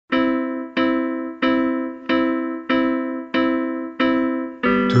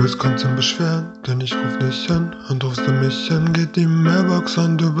Du hast Grund zum Beschweren, denn ich ruf dich an. Und rufst du mich an, geht die Mailbox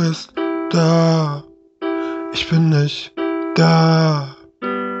an. Du bist da, ich bin nicht da.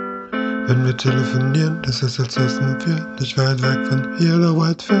 Wenn wir telefonieren, ist es, als wären wir nicht weit weg von hier, doch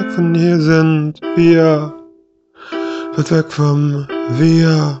weit weg von hier sind wir. Weit weg vom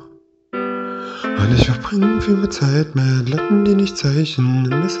Wir. Und ich verbringe viel mehr Zeit mit Leuten, die nicht zeichnen,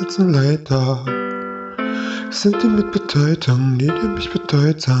 in der sitzen Leiter. Es sind die mit Bedeutung, die mich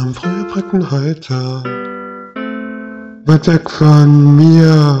bedeutsam früher prägten heute. Weit weg von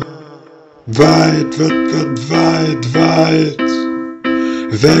mir. Weit, weit, weit.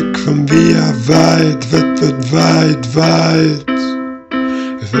 Weg vom Wir, weit, weit, weit.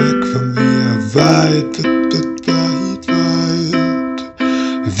 Weg vom Wir, weit, weit, weit.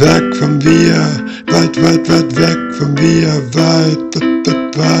 Weg vom Wir, weit, weg vom Wir, weit,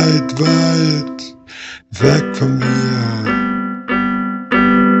 weit. Weg von mir.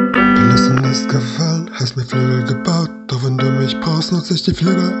 Verlassen ist gefallen, hast mir Flügel gebaut. Doch wenn du mich brauchst, nutze ich die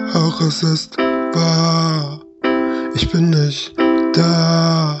Flügel auch. Es ist wahr, ich bin nicht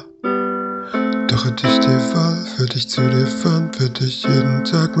da. Doch hätte ich die Wahl, würde ich zu dir fahren, würde ich jeden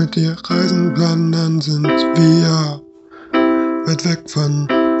Tag mit dir reisen planen, dann sind wir weit weg von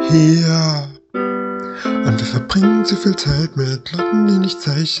hier. Und wir verbringen zu viel Zeit mit Leuten, die nicht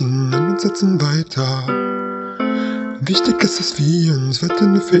zeichnen, an uns setzen weiter. Wichtig ist, dass wir uns weiter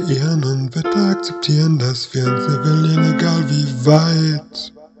nur verehren und weiter akzeptieren, dass wir uns nicht verlieren, egal wie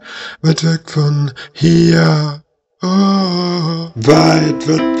weit. Weit weg von hier. Oh. Weit,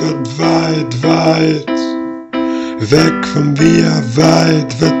 weit, weit. Weg vom Wir,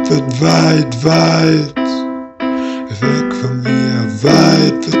 weit, weit, weit. Weg vom Wir,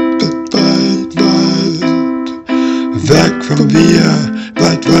 weit, weg vom Wir,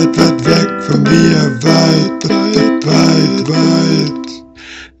 weit, weg vom Wir, weit, weit,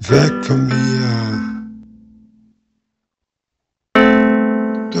 weg vom Wir.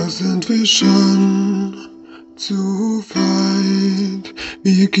 Da sind wir schon zu weit.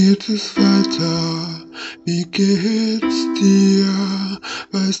 Wie geht es weiter? Wie geht's dir?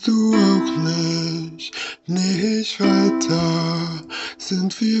 Weißt du auch nicht weiter.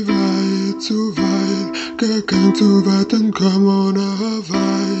 Sind wir weit, zu weit gegangen, zu weit entkommen oder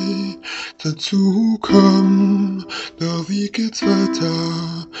dazu kommen. Doch wie geht's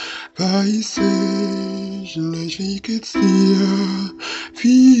weiter? Weiß ich nicht, wie geht's dir?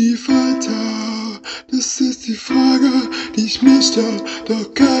 Wie weiter? Das ist die Frage, die ich mir stelle,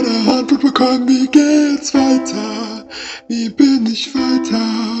 doch keine Antwort bekommen. Wie geht's weiter? Wie bin ich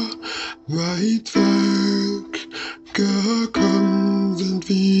weiter? Weit weg gekommen, sind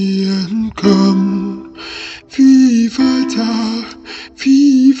wir entkommen. Wie weiter?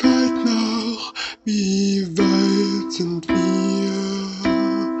 Wie weit noch? Wie weit sind wir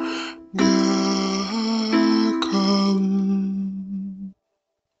gekommen?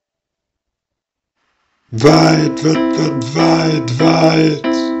 Weit, weit, weit.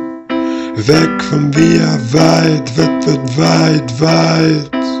 Weg vom Wir, weit, weit,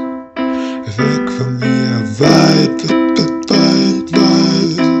 weit. Weg vom Wir, weit, weit, weit.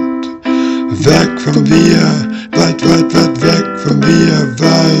 Weg vom Wir, weit, weg vom Wir,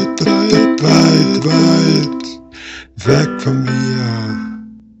 weit, weit, weit. Weg vom Wir.